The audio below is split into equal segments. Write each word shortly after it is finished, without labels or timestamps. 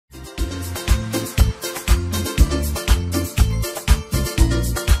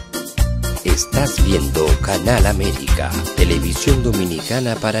Estás viendo Canal América, televisión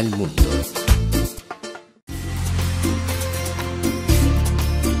dominicana para el mundo.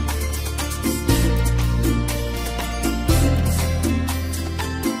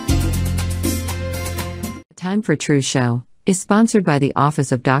 Time for True Show is sponsored by the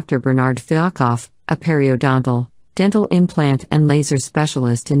Office of Dr. Bernard Fialkoff, a periodontal, dental implant and laser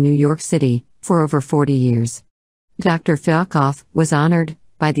specialist in New York City, for over 40 years. Dr. Fialkoff was honored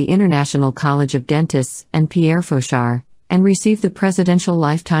by the International College of Dentists and Pierre Fauchard, and received the Presidential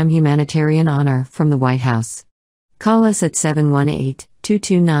Lifetime Humanitarian Honor from the White House. Call us at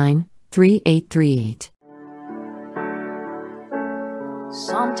 718-229-3838.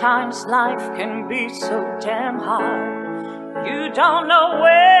 Sometimes life can be so damn hard. You don't know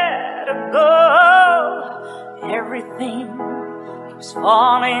where to go. Everything keeps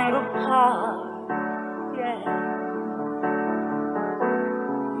falling apart. Yeah.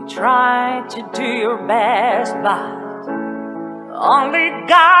 You try to do your best, but only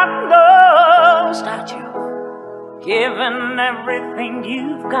God knows that you've given everything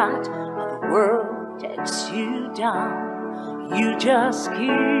you've got, but the world takes you down. You just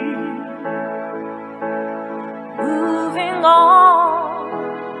keep moving on.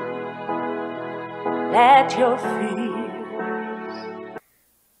 Let your fears.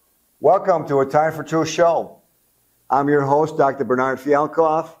 Welcome to A Time for True Show. I'm your host, Dr. Bernard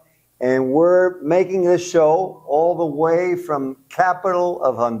Fialkoff, and we're making this show all the way from capital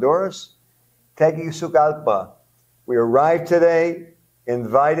of Honduras, Tegucigalpa. We arrived today,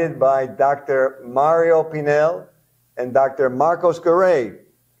 invited by Dr. Mario Pinel and Dr. Marcos Garay,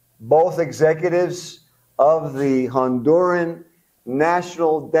 both executives of the Honduran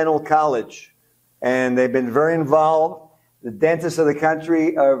National Dental College. And they've been very involved. The dentists of the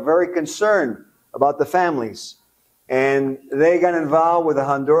country are very concerned about the families. And they got involved with the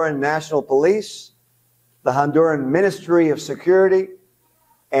Honduran National Police, the Honduran Ministry of Security,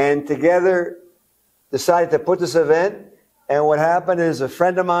 and together decided to put this event. And what happened is a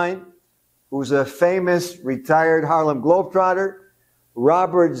friend of mine, who's a famous retired Harlem Globetrotter,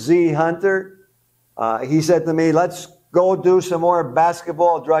 Robert Z. Hunter, he said to me, let's go do some more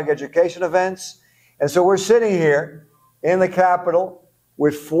basketball drug education events. And so we're sitting here in the Capitol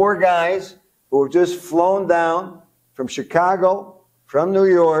with four guys who have just flown down from Chicago, from New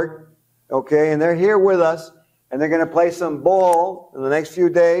York, okay, and they're here with us, and they're going to play some ball in the next few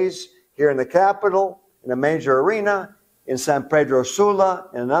days here in the Capitol, in a major arena, in San Pedro Sula,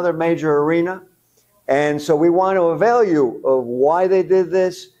 in another major arena. And so we want to avail you of why they did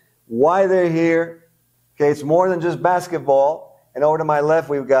this, why they're here. Okay, it's more than just basketball. And over to my left,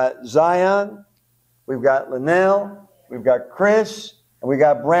 we've got Zion, we've got Linnell, we've got Chris, and we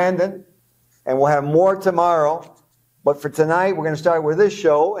got Brandon. And we'll have more tomorrow. But for tonight, we're going to start with this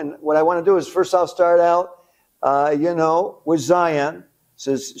show. And what I want to do is first I'll start out, with Zion.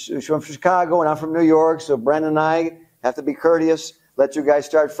 Says she's from Chicago and I'm from New York. So Brandon and I have to be courteous. Let you guys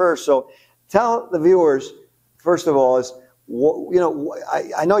start first. So tell the viewers, first of all, I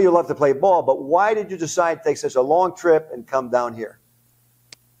know you love to play ball, but why did you decide to take such a long trip and come down here?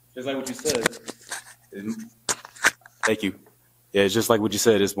 Just like what you said. Thank you. Yeah, it's just like what you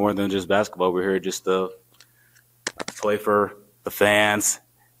said. It's more than just basketball. We're here just to play for the fans,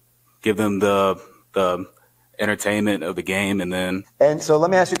 give them the entertainment of the game, and then. And so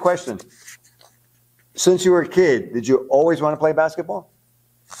let me ask you a question. Since you were a kid, did you always want to play basketball?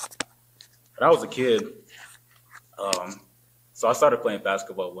 When I was a kid, so I started playing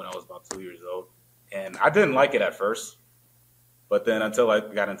basketball when I was about 2 years old, and I didn't like it at first, but then until I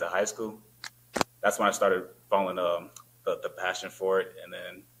got into high school, that's when I started following the passion for it, and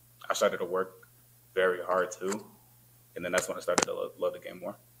then I started to work very hard too, and then that's when I started to love the game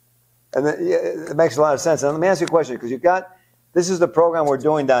more. And then, yeah, it makes a lot of sense. And let me ask you a question, because this is the program we're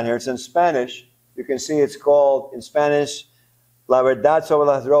doing down here. It's in Spanish. You can see it's called, in Spanish, La Verdad sobre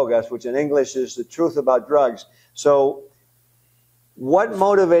las Drogas, which in English is the truth about drugs. So what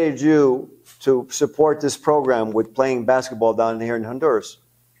motivated you to support this program with playing basketball down here in Honduras?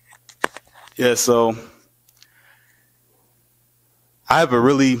 Yeah, so I'm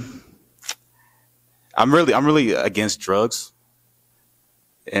really against drugs,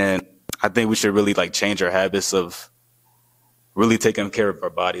 and I think we should really change our habits of really taking care of our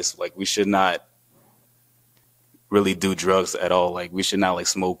bodies. We should not really do drugs at all. We should not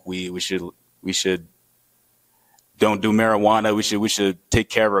smoke weed. We should don't do marijuana. We should take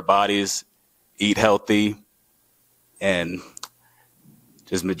care of our bodies, eat healthy, and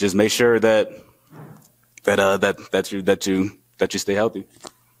just make sure that you stay healthy.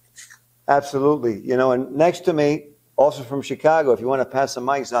 Absolutely. And next to me, also from Chicago, if you want to pass the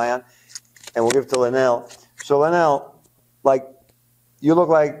mic, Zion, and we'll give it to Linnell. So Linnell, like, you look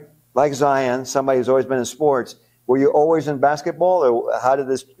like Zion, somebody who's always been in sports. Were you always in basketball, or how did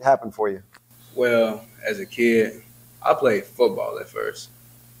this happen for you? Well, as a kid, I played football at first.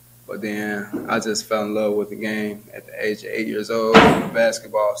 But then I just fell in love with the game at the age of 8 years old with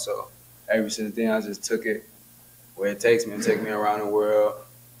basketball. So ever since then, I just took it where it takes me and take me around the world.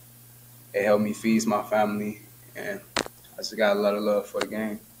 It helped me feed my family, and I just got a lot of love for the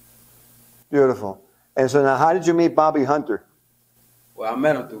game. Beautiful. And so now, how did you meet Bobby Hunter? Well, I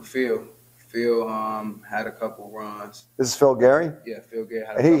met him through Phil. Phil had a couple runs. This is Phil Gary? Yeah, Phil Gary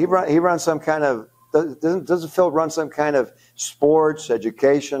had a And couple. he runs some kind of, doesn't Phil run some kind of sports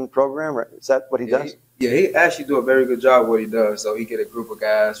education program? Is that what he does? He actually do a very good job what he does. So he get a group of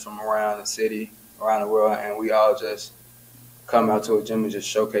guys from around the city, around the world, and we all just come out to a gym and just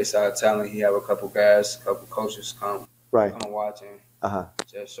showcase our talent. He have a couple guys, a couple coaches come watch and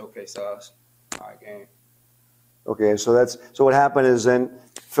just showcase our game. Okay, so what happened is then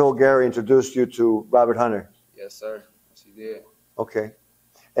Phil Gary introduced you to Robert Hunter. Yes, sir. Yes, he did. Okay.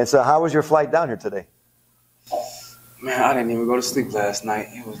 And so how was your flight down here today? Man, I didn't even go to sleep last night.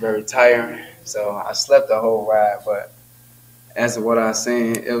 It was very tiring. So I slept the whole ride. But as of what I was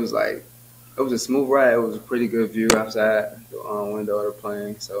saying, it was a smooth ride. It was a pretty good view outside the window of the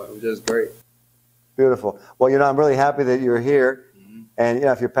plane. So it was just great. Beautiful. Well, I'm really happy that you're here. Mm-hmm. And,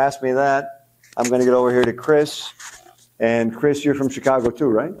 if you pass me that, I'm going to get over here to Chris. And Chris, you're from Chicago too,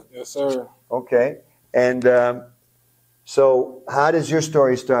 right? Yes, sir. Okay. And so how does your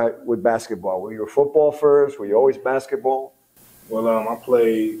story start with basketball? Were you a football first? Were you always basketball? Well, I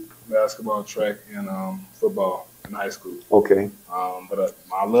played basketball, track, and football in high school. Okay. But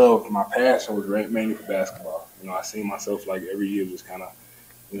my passion was mainly for basketball. I seen myself every year just kind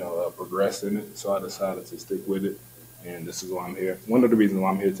of, progress in it. So I decided to stick with it. And this is why I'm here. One of the reasons why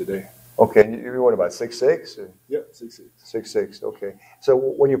I'm here today. Okay. You're what, about 6'6"? Yep, 6'6". 6'6", okay. So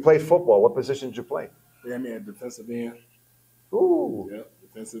when you played football, what position did you play? They had me at defensive end. Ooh. Yep,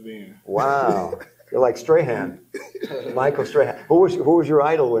 defensive end. Wow. You're like Strahan. Michael Strahan. Who was your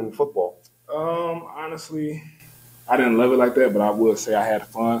idol in football? Honestly, I didn't love it like that, but I would say I had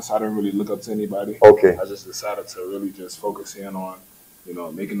fun, so I didn't really look up to anybody. Okay. I just decided to really just focus in on,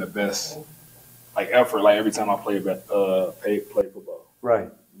 making the best effort every time I play football. Right.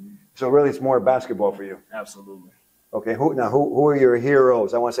 So really, it's more basketball for you. Absolutely. Okay. Who are your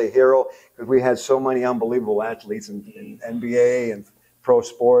heroes? I want to say hero because we had so many unbelievable athletes in NBA and pro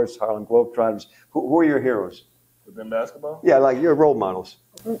sports, Harlem Globetrotters. Who are your heroes? Within basketball? Yeah, like your role models.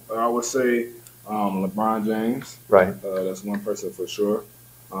 I would say LeBron James. Right. That's one person for sure.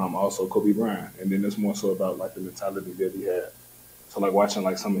 Also Kobe Bryant. And then it's more so about the mentality that he had. So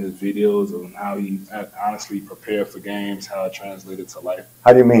watching some of his videos of how he honestly prepared for games, how it translated to life.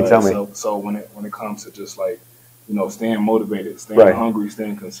 How do you mean? Tell me. So when it comes to just staying motivated, staying hungry,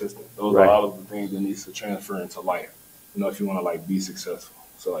 staying consistent, those are all of the things that needs to transfer into life. If you want to be successful.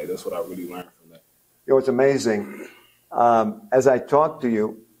 So that's what I really learned from that. It's amazing. As I talk to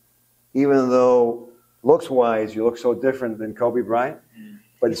you, even though looks-wise you look so different than Kobe Bryant,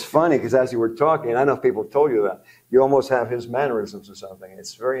 but it's funny because as you were talking, and I don't know if people told you that, you almost have his mannerisms or something.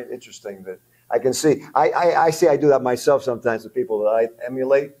 It's very interesting that I can see. I do that myself sometimes with people that I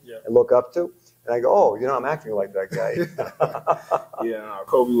emulate and look up to. And I go, oh, I'm acting like that guy. Yeah,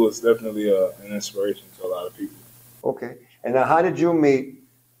 Kobe was definitely an inspiration to a lot of people. Okay. And now how did you meet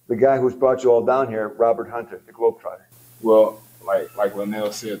the guy who's brought you all down here, Robert Hunter, the Globetrotter? Well, like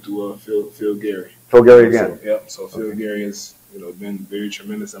Linnell said, through Phil Gary. Phil Gary again. So Phil Gary has been very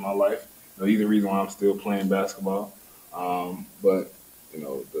tremendous in my life. He's the reason why I'm still playing basketball. But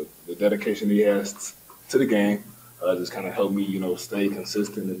the dedication he has to the game just kind of helped me stay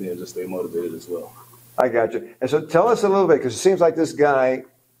consistent and then just stay motivated as well. I got you. And so tell us a little bit, because it seems like this guy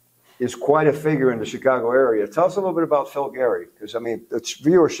is quite a figure in the Chicago area. Tell us a little bit about Phil Gary, because the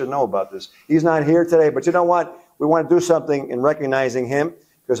viewers should know about this. He's not here today, but you know what? We want to do something in recognizing him,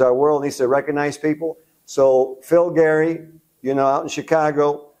 because our world needs to recognize people. So Phil Gary, out in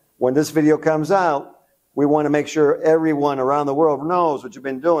Chicago, when this video comes out, we want to make sure everyone around the world knows what you've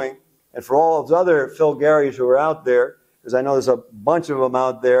been doing. And for all those other Phil Garys who are out there, because I know there's a bunch of them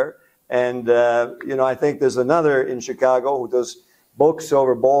out there, and I think there's another in Chicago who does books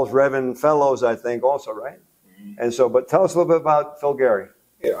over balls, Reverend Fellows, I think, also, right? Mm-hmm. And so, but tell us a little bit about Phil Gary.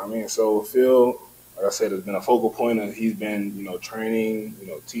 Yeah, so Phil, like I said, has been a focal point, and he's been, training,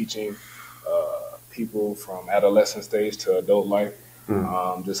 teaching people from adolescent stage to adult life,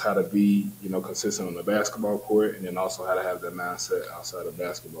 just how to be, consistent on the basketball court, and then also how to have that mindset outside of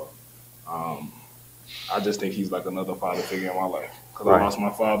basketball. I just think he's like another father figure in my life, because I lost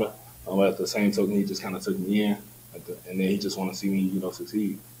my father At the same token, he just kind of took me in, and then he just want to see me,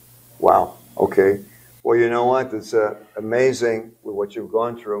 succeed. Wow. Okay. Well, you know what? It's amazing with what you've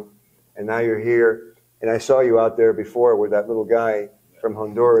gone through, and now you're here. And I saw you out there before with that little guy from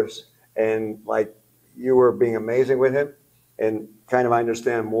Honduras, and like you were being amazing with him, and kind of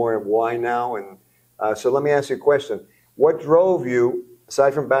understand more why now. And so let me ask you a question: what drove you,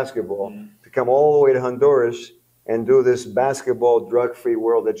 aside from basketball, to come all the way to Honduras and do this basketball drug-free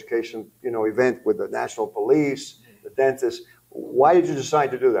world education, event with the national police, the dentist? Why did you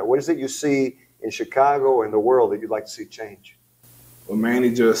decide to do that? What is it you see in Chicago and the world that you'd like to see change? Well,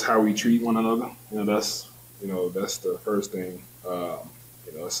 mainly just how we treat one another. That's the first thing.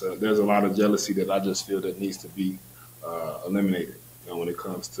 There's a lot of jealousy that I just feel that needs to be eliminated. When it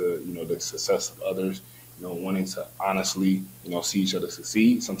comes to the success of others, wanting to honestly see each other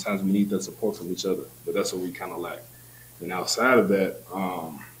succeed. Sometimes we need that support from each other, but that's what we kind of lack. And outside of that,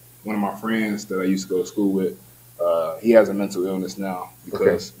 one of my friends that I used to go to school with, he has a mental illness now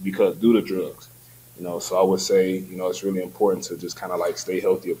because due to drugs. So I would say, it's really important to just kind of like stay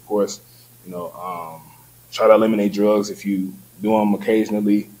healthy, of course. Try to eliminate drugs if you do them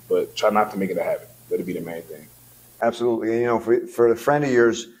occasionally, but try not to make it a habit. That'd be the main thing. Absolutely. And, for a friend of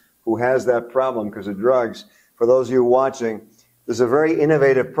yours who has that problem because of drugs, for those of you watching, there's a very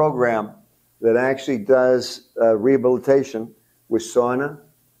innovative program that actually does rehabilitation with sauna,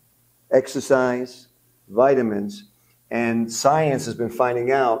 exercise, vitamins, and science has been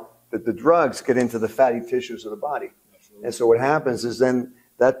finding out that the drugs get into the fatty tissues of the body. Absolutely. And so what happens is then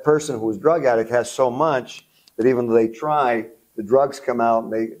that person who's drug addict has so much that even though they try, the drugs come out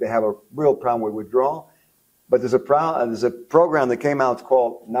and they have a real problem with withdrawal. But there's a program that came out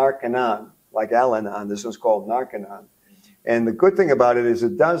called Narcanon, like Al-Anon. This one's called Narcanon. And the good thing about it is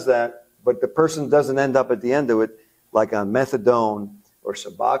it does that, but the person doesn't end up at the end of it like on methadone or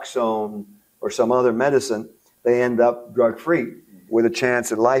Suboxone or some other medicine. They end up drug-free with a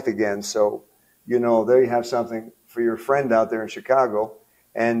chance at life again. So, there you have something for your friend out there in Chicago.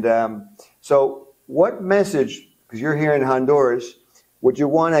 And so what message, because you're here in Honduras, would you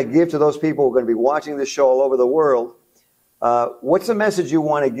want to give to those people who are going to be watching this show all over the world? What's the message you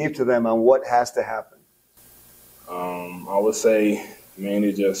want to give to them on what has to happen? I would say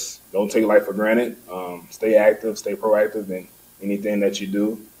mainly just don't take life for granted. Stay active, stay proactive in anything that you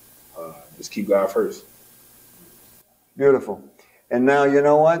do. Just keep God first. Beautiful. And now, you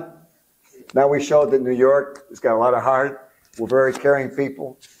know what? Now we showed that New York has got a lot of heart. We're very caring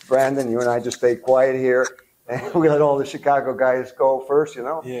people. Brandon, you and I just stayed quiet here. And we let all the Chicago guys go first,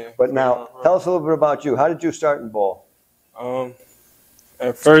 Yeah. But now, tell us a little bit about you. How did you start in ball?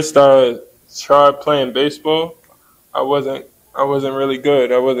 At first, I tried playing baseball. I wasn't really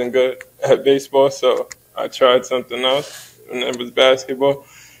good. I wasn't good at baseball, so I tried something else, and it was basketball.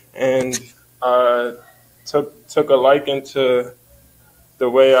 And I took a liking to the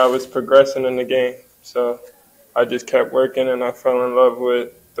way I was progressing in the game. So I just kept working, and I fell in love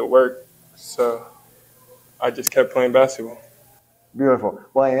with the work. So I just kept playing basketball. Beautiful.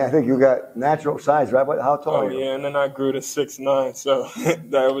 Well, I think you got natural size, right? How tall are you? Oh, yeah, and then I grew to 6'9", so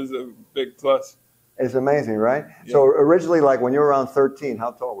that was a big plus. It's amazing, right? Yeah. So originally, like when you were around 13,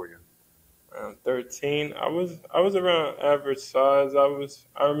 how tall were you? Around 13, I was around average size.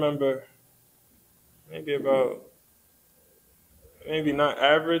 I remember maybe not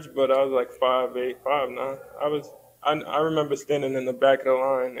average, but I was like 5'8", 5'9". I remember standing in the back of the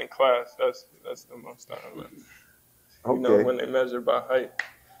line in class. That's the most I remember. Okay. When they measure by height,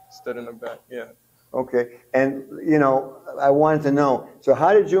 stood in the back. Yeah. Okay. And I wanted to know. So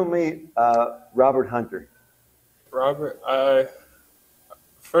how did you meet Robert Hunter? Robert, I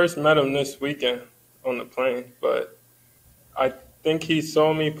first met him this weekend on the plane, but I think he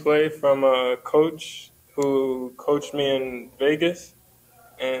saw me play from a coach who coached me in Vegas.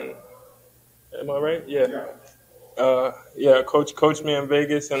 And am I right? Yeah. Coach coached me in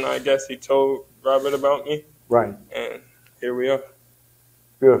Vegas, and I guess he told Robert about me. Right. And here we are.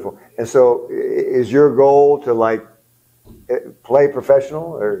 Beautiful. And so is your goal to play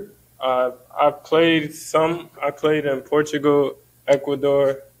professional or? I played in Portugal,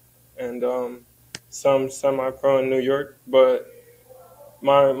 Ecuador, and some semi-pro in New York. But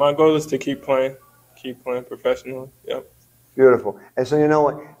my goal is to keep playing professionally. Yep. Beautiful. And so, you know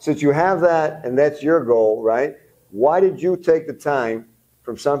what, since you have that and that's your goal, right, why did you take the time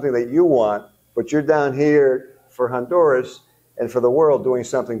from something that you want, but you're down here for Honduras and for the world doing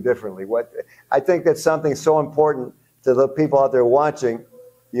something differently? I think that's something so important to the people out there watching,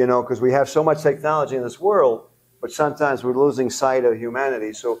 because we have so much technology in this world, but sometimes we're losing sight of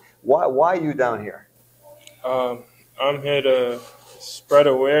humanity. So why are you down here? I'm here to spread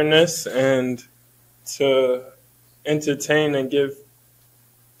awareness and to entertain and give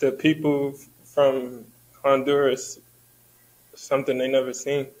the people from Honduras something they never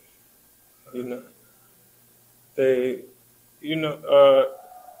seen. You know, they, you know,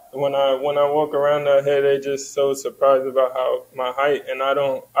 when I walk around out here, they just so surprised about how my height, and I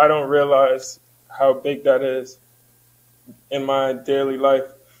don't realize how big that is in my daily life.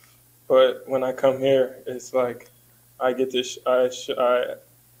 But when I come here, it's like I get to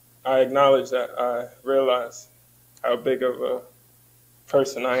I acknowledge that I realize how big of a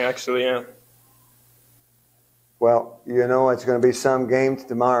person I actually am. Well, you know, it's going to be some game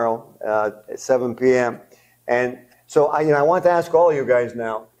tomorrow at 7 p.m. And so I want to ask all you guys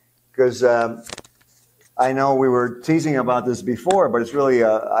now, because I know we were teasing about this before, but it's really,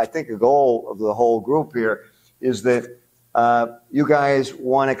 I think, a goal of the whole group here is that you guys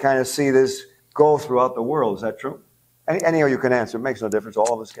want to kind of see this go throughout the world. Is that true? Any of you can answer. It makes no difference.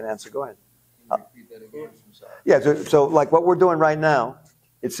 All of us can answer. Go ahead. Yeah, so like what we're doing right now,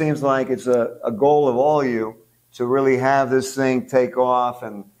 it seems like it's a goal of all you to really have this thing take off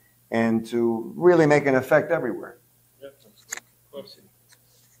and to really make an effect everywhere.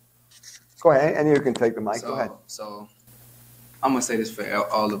 Go ahead, and you can take the mic. Go ahead. So I'm gonna say this for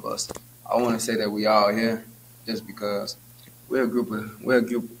all of us. I want to say that we all here just because we're a group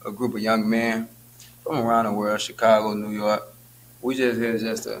of young men from around the world, Chicago, New York. We just here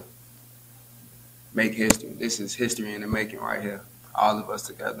just to make history. This is history in the making right here. All of us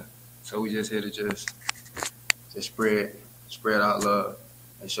together. So we just here to just spread our love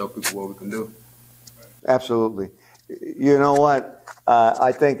and show people what we can do. Absolutely. You know what?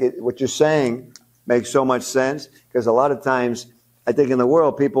 I think what you're saying makes so much sense, because a lot of times I think in the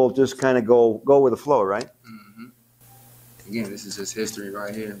world people just kind of go with the flow, right? Mm-hmm. Again, this is just history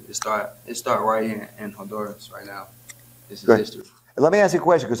right here. It start right here in Honduras right now. This is history. Let me ask you a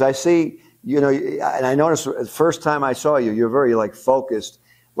question, because I see, you know, and I noticed the first time I saw you, you're very like focused.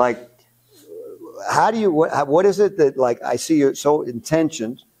 Like, how do you? What is it that, like, I see you so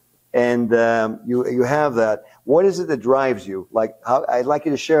intentioned, and you have that. What is it that drives you? Like, I'd like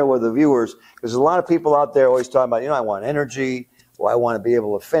you to share with the viewers, because there's a lot of people out there always talking about, you know, I want energy, or I want to be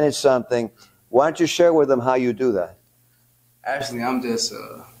able to finish something. Why don't you share with them how you do that? Actually, I'm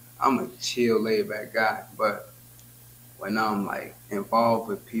a chill, laid back guy, but when I'm like involved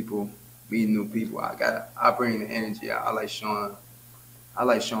with people, meeting new people, I bring the energy out. I like showing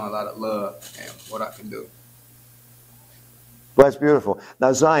a lot of love and what I can do. Well, that's beautiful.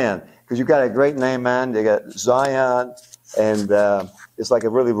 Now, Zion, because you got a great name, man. You got Zion, and it's like a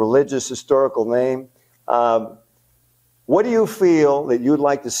really religious, historical name. What do you feel that you'd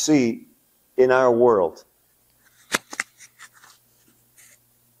like to see in our world?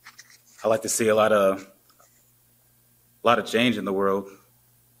 I like to see a lot of change in the world,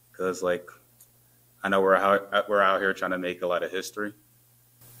 because, like, I know we're out here trying to make a lot of history.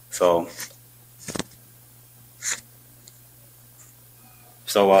 So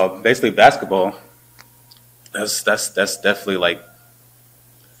basically, basketball. That's definitely like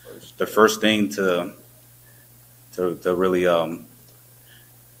the first thing to really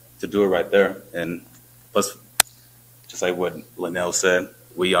to do it right there. And plus, just like what Linnell said,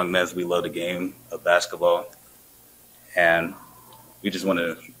 we young men, we love the game of basketball, and we just want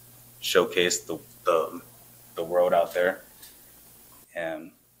to showcase the world out there.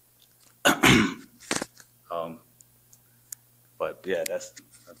 And but yeah,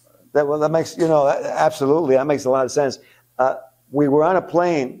 that makes, you know, absolutely, that makes a lot of sense. We were on a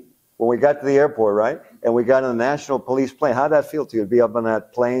plane when we got to the airport, right? And we got on the National Police plane. How did that feel to you to be up on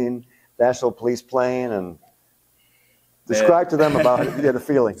that plane, National Police plane, and describe to them about the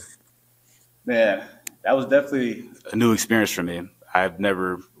feeling? Man, that was definitely a new experience for me. I've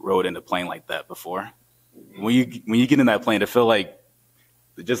never rode in a plane like that before. When you get in that plane, it felt like,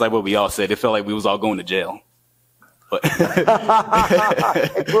 just like what we all said, it felt like we was all going to jail. But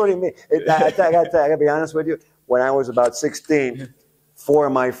including me. I gotta be honest with you. When I was about 16, 4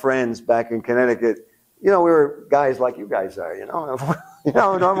 of my friends back in Connecticut, you know, we were guys like you guys are, you know,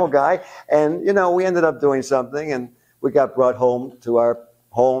 a normal guy, and you know, we ended up doing something, and we got brought home to our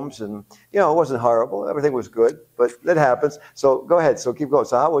homes, and you know, it wasn't horrible. Everything was good, but it happens. So go ahead. So keep going.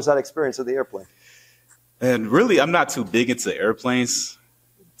 So how was that experience of the airplane? And really, I'm not too big into airplanes,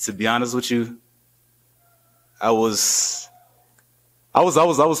 to be honest with you. I was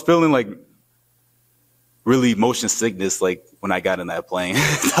feeling like really motion sickness, like when I got in that plane.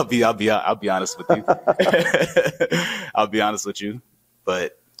 I'll be honest with you. I'll be honest with you.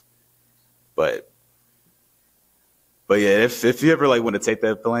 But yeah, if you ever like want to take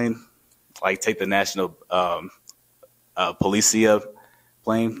that plane, like take the national Policia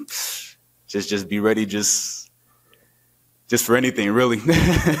plane, just be ready, just for anything, really.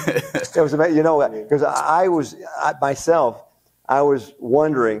 It was amazing, because I was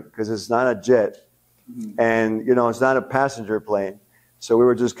wondering, because it's not a jet, and it's not a passenger plane, so we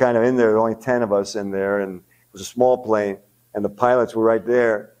were just kind of in there. There were only 10 of us in there, and it was a small plane, and the pilots were right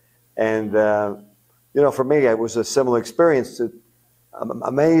there, and for me, it was a similar experience. To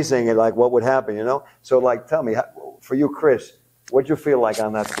amazing, and like what would happen, So, like, tell me, for you, Chris, what'd you feel like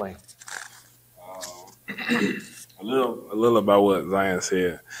on that plane? A little about what Zion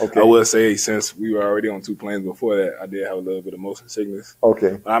said. Okay. I would say, since we were already on 2 planes before that, I did have a little bit of motion sickness.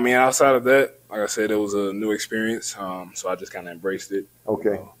 Okay. But, I mean, outside of that, like I said, it was a new experience, so I just kind of embraced it.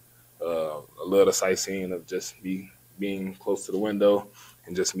 Okay. A little sightseeing of just me being close to the window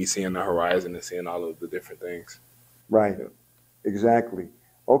and just me seeing the horizon and seeing all of the different things. Right. Exactly.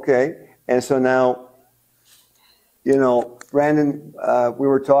 Okay. And so now, Brandon, we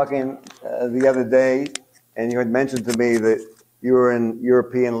were talking the other day, and you had mentioned to me that you were in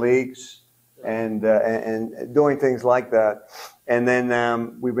European leagues and doing things like that. And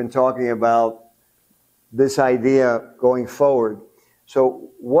then we've been talking about this idea going forward. So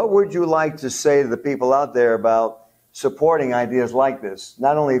what would you like to say to the people out there about supporting ideas like this,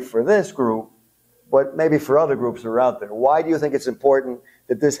 not only for this group, but maybe for other groups that are out there? Why do you think it's important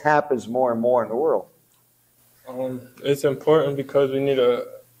that this happens more and more in the world? It's important because we need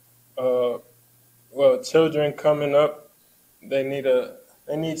children coming up, they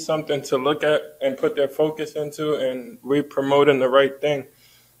need something to look at and put their focus into, and we're promoting the right thing.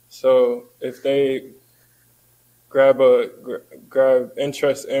 So if they grab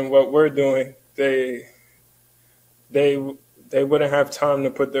interest in what we're doing, they wouldn't have time to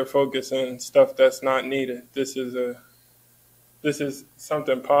put their focus in stuff that's not needed. This is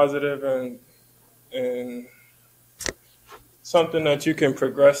something positive and something that you can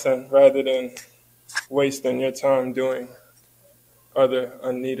progress in rather than wasting your time doing other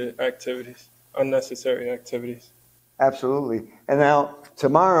unnecessary activities. Absolutely. And now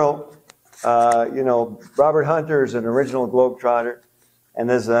tomorrow, Robert Hunter is an original Globetrotter, and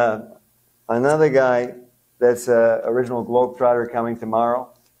there's another guy that's an original Globetrotter coming tomorrow.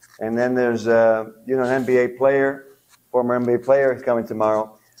 And then there's an NBA player, former NBA player, is coming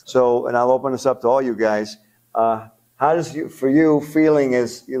tomorrow. So, and I'll open this up to all you guys. How does feeling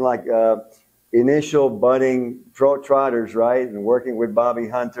as initial budding trotters, right, and working with Bobby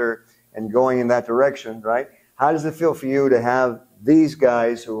Hunter and going in that direction, right? How does it feel for you to have these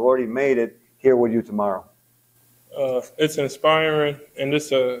guys who have already made it here with you tomorrow? It's inspiring, and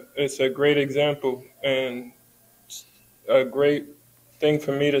it's a great example and a great thing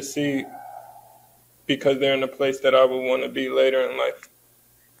for me to see, because they're in a place that I would want to be later in life.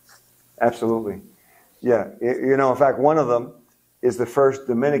 Absolutely. Yeah. In fact, one of them is the first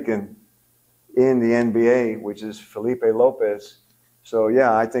Dominican in the NBA, which is Felipe Lopez. So,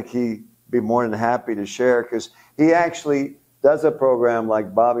 yeah, I think he'd be more than happy to share, because he actually does a program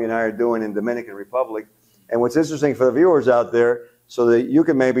like Bobby and I are doing in Dominican Republic. And what's interesting for the viewers out there, so that you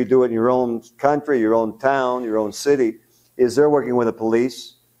can maybe do it in your own country, your own town, your own city, is they're working with the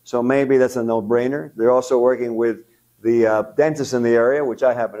police. So maybe that's a no-brainer. They're also working with the dentist in the area, which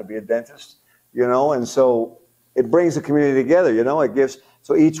I happen to be a dentist, and so it brings the community together, it gives,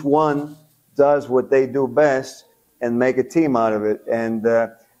 so each one does what they do best and make a team out of it. And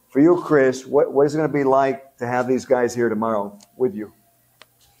for you, Chris, what is it going to be like to have these guys here tomorrow with you?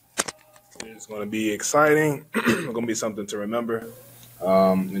 It's going to be exciting. It's going to be something to remember,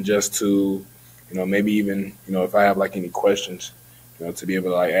 and just to, maybe even, if I have any questions, to be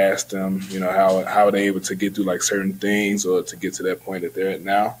able to ask them, how are they able to get through certain things or to get to that point that they're at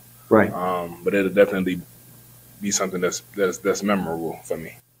now. Right. But it'll definitely be something that's memorable for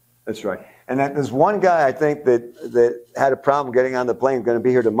me. That's right. And there's one guy I think that had a problem getting on the plane, going to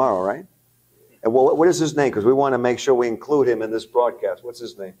be here tomorrow, right? And what is his name? Because we want to make sure we include him in this broadcast. What's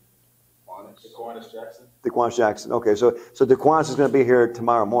his name? DeQuanis Jackson. DeQuanis Jackson. Okay, so DeQuanis is going to be here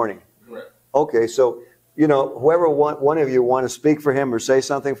tomorrow morning. Correct. Okay, so whoever one of you want to speak for him or say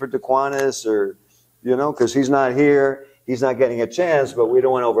something for DeQuanis, or because he's not here, he's not getting a chance, but we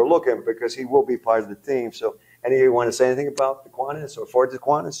don't want to overlook him because he will be part of the team. So, any of you want to say anything about DeQuanis or for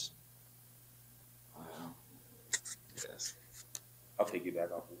DeQuanis? Yes. I'll take you back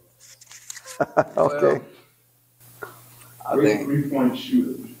off. Okay. I think 3-point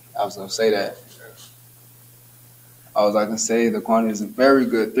shooter. I was going to say that. I was going to say DeQuanis is a very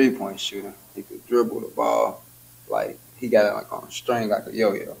good 3-point shooter. He could dribble the ball. He got it on a string like a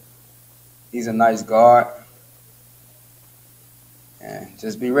yo-yo. He's a nice guard. And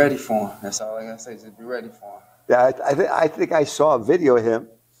just be ready for him. That's all I got to say. Just be ready for him. Yeah, I think I saw a video of him.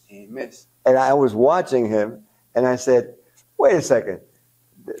 He missed. And I was watching him, and I said, wait a second.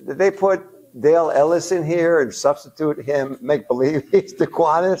 Did they put Dale Ellis in here and substitute him, make believe he's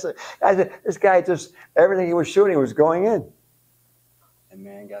DeQuanis? I said, this guy just, everything he was shooting was going in. And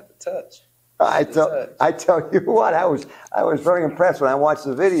man got the touch. I tell you what, I was very impressed when I watched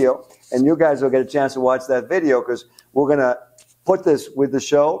the video, and you guys will get a chance to watch that video because we're going to put this with the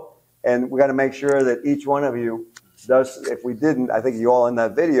show, and we got to make sure that each one of you does. If we didn't, I think you all in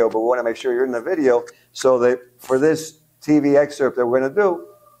that video, but we want to make sure you're in the video so that for this TV excerpt that we're going to do,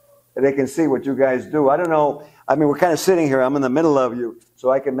 they can see what you guys do. I don't know. I mean, we're kind of sitting here. I'm in the middle of you,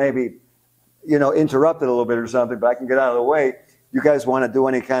 so I can maybe, interrupt it a little bit or something, but I can get out of the way. You guys want to do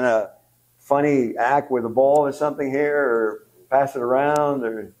any kind of funny act with a ball or something here, or pass it around,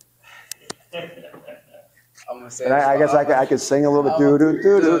 or? I'm gonna say. And I guess I could sing a little bit. Do do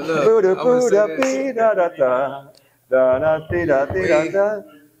do do do do do da da da da da da da da da.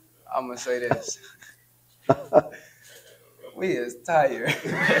 I'm gonna say this. We is tired.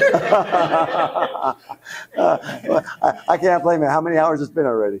 I can't blame it. How many hours it's been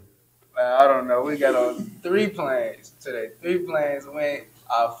already? I don't know. We got on 3 planes today. 3 planes went.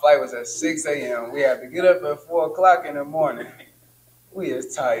 Our flight was at 6 a.m. We had to get up at 4 o'clock in the morning. We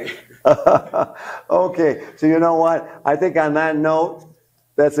is tired. Okay, so you know what? I think on that note,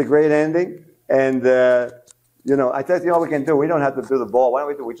 that's a great ending. And, I tell you all we can do. We don't have to do the ball. Why don't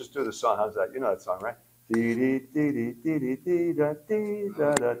we do? We just do the song. How's that? You know that song, right? The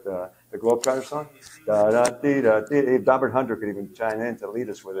Globetrotter song? Robert Hunter could even chime in to lead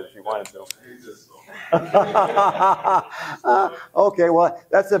us with it if you wanted to. Okay, well,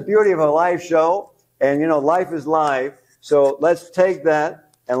 that's the beauty of a live show. And, life is live. So let's take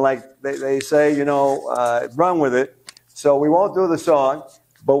that and, like they say, run with it. So we won't do the song,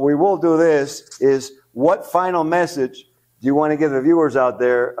 but we will do this, is what final message do you want to give the viewers out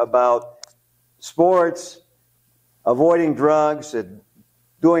there about sports, avoiding drugs, and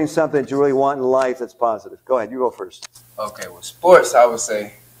doing something that you really want in life that's positive? Go ahead. You go first. Okay, well, sports, I would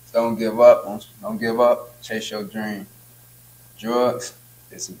say, don't give up. Don't give up. Chase your dream. Drugs,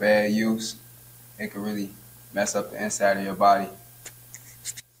 it's a bad use. It can really mess up the inside of your body.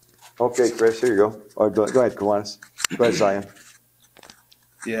 Okay, Chris, here you go. Or go ahead, Kiwanis. Go ahead, Zion.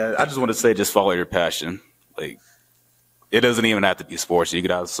 Yeah, I just want to say, just follow your passion. Like, it doesn't even have to be sports. You could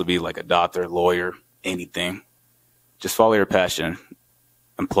also be like a doctor, lawyer, anything. Just follow your passion.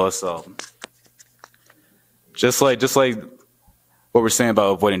 And plus, just like what we're saying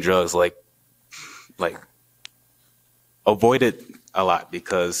about avoiding drugs, like avoid it a lot,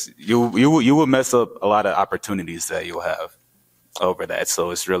 because you will mess up a lot of opportunities that you'll have over that. So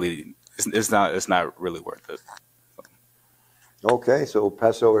it's not really worth it. Okay, so we'll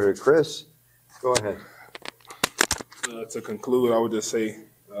pass over to Chris. Go ahead. To conclude, I would just say,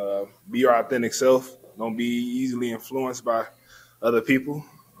 be your authentic self. Don't be easily influenced by other people.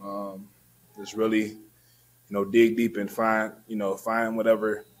 Just really, dig deep and find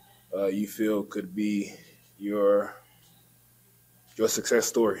whatever you feel could be your success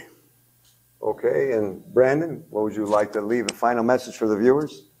story. Okay, and Brandon, what would you like to leave a final message for the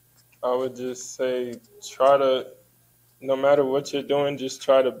viewers? I would just say, no matter what you're doing, just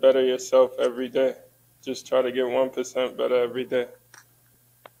try to better yourself every day. Just try to get 1% better every day.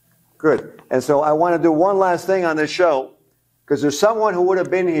 Good. And so I want to do one last thing on this show, because there's someone who would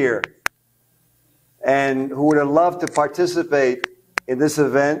have been here and who would have loved to participate in this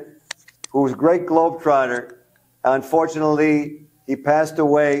event, who was a great globetrotter. Unfortunately, he passed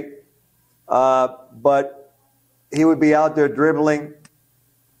away, but he would be out there dribbling.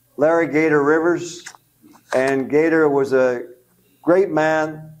 Larry Gator Rivers. And Gator was a great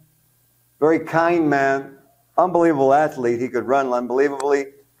man, very kind man, unbelievable athlete. He could run unbelievably.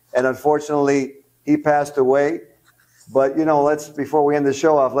 And unfortunately, he passed away. But, before we end the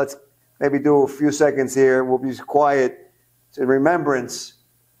show off, let's maybe do a few seconds here. We'll be quiet in remembrance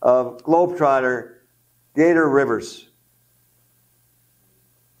of globetrotter Gator Rivers.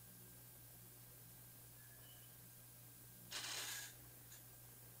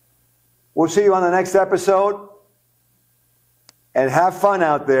 We'll see you on the next episode. And have fun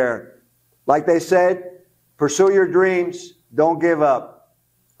out there. Like they said, pursue your dreams. Don't give up.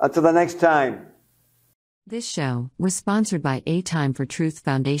 Until the next time. This show was sponsored by A Time for Truth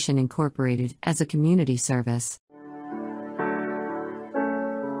Foundation Incorporated as a community service.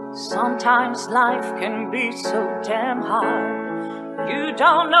 Sometimes life can be so damn hard. You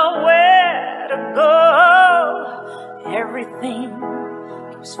don't know where to go. Everything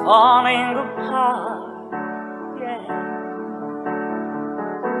keeps falling apart. Yeah.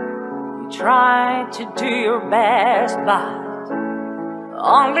 You try to do your best, but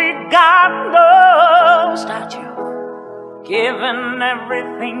only God knows that you've given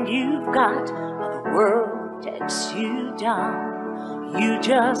everything you've got, but the world takes you down. You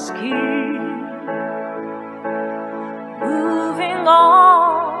just keep moving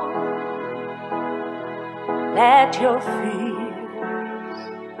on. Let your feet